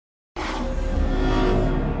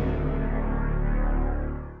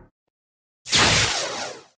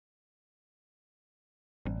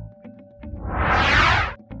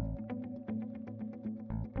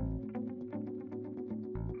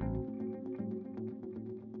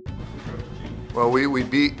Well, we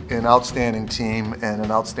beat an outstanding team and an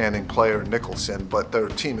outstanding player, Nicholson, but their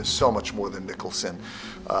team is so much more than Nicholson.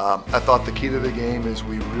 I thought the key to the game is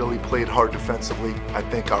we really played hard defensively. I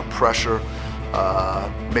think our pressure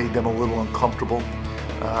made them a little uncomfortable.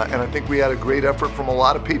 And I think we had a great effort from a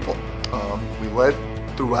lot of people. We led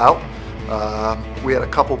throughout. We had a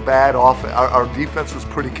couple bad our defense was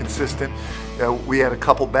pretty consistent. We had a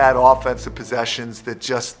couple bad offensive possessions that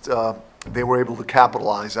just they were able to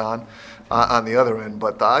capitalize on the other end.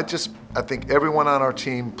 But I think everyone on our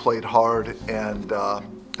team played hard, and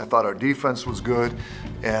I thought our defense was good,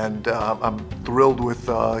 and I'm thrilled with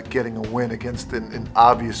getting a win against an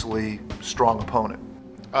obviously strong opponent.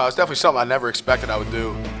 It's definitely something I never expected I would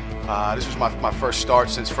do. This was my first start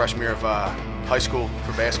since freshman year of high school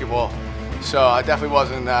for basketball, so I definitely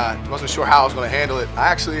wasn't sure how I was going to handle it. I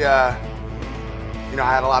actually, I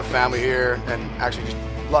had a lot of family here, and actually just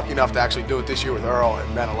lucky enough to actually do it this year with Earl. It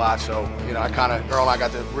meant a lot. So, Earl and I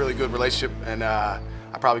got a really good relationship, and I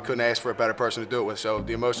probably couldn't ask for a better person to do it with. So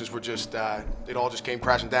the emotions were just, it all just came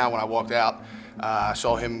crashing down when I walked out. I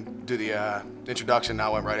saw him do the introduction, and I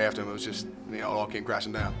went right after him. It was just, it all came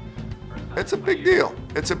crashing down. It's a big deal.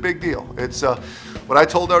 It's a big deal. It's what I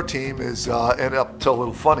told our team is, and I'll tell a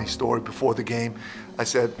little funny story before the game. I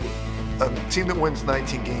said, a team that wins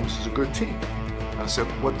 19 games is a good team. And I said,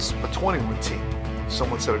 what's a 21 team?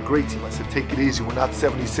 Someone said a great team. I said, take it easy. We're not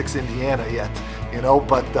 76 Indiana yet,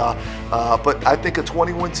 But I think a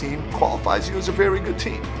 21 team qualifies you as a very good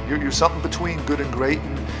team. You're something between good and great.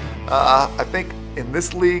 And I think in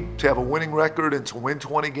this league, to have a winning record and to win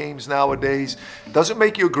 20 games nowadays doesn't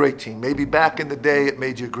make you a great team. Maybe back in the day it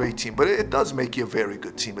made you a great team, but it does make you a very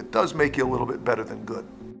good team. It does make you a little bit better than good.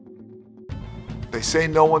 They say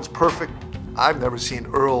no one's perfect. I've never seen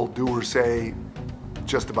Earl do or say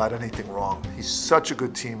just about anything wrong. He's such a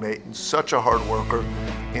good teammate and such a hard worker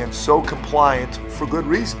and so compliant for good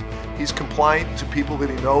reason. He's compliant to people that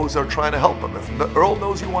he knows are trying to help him. If Earl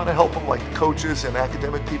knows you want to help him, like the coaches and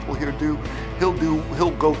academic people here do,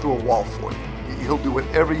 he'll go through a wall for you. He'll do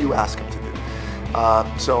whatever you ask him to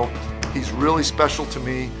do. So he's really special to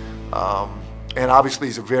me. And obviously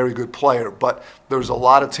he's a very good player, but there's a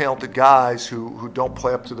lot of talented guys who don't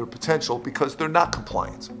play up to their potential because they're not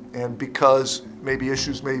compliant and because maybe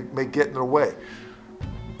issues may get in their way.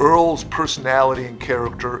 Earl's personality and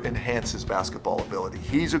character enhances basketball ability.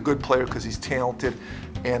 He's a good player because he's talented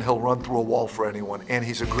and he'll run through a wall for anyone, and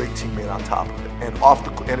he's a great teammate on top of it.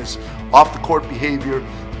 And his off-the-court behavior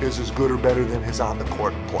is as good or better than his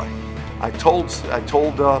on-the-court play. I tell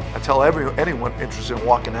anyone interested in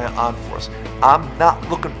walking on for us, I'm not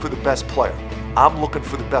looking for the best player. I'm looking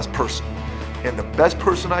for the best person. And the best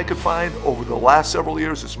person I could find over the last several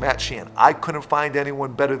years is Matt Sheehan. I couldn't find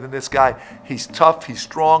anyone better than this guy. He's tough, he's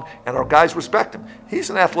strong, and our guys respect him.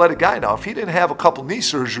 He's an athletic guy now. If he didn't have a couple knee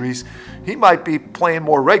surgeries, he might be playing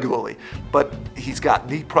more regularly. But he's got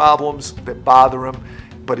knee problems that bother him.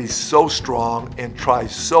 But he's so strong and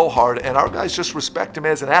tries so hard, and our guys just respect him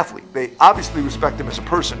as an athlete. They obviously respect him as a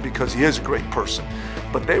person because he is a great person,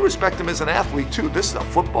 but they respect him as an athlete too. This is a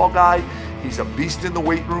football guy. He's a beast in the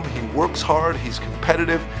weight room. He works hard. He's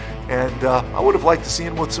competitive, and I would have liked to see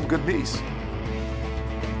him with some good knees.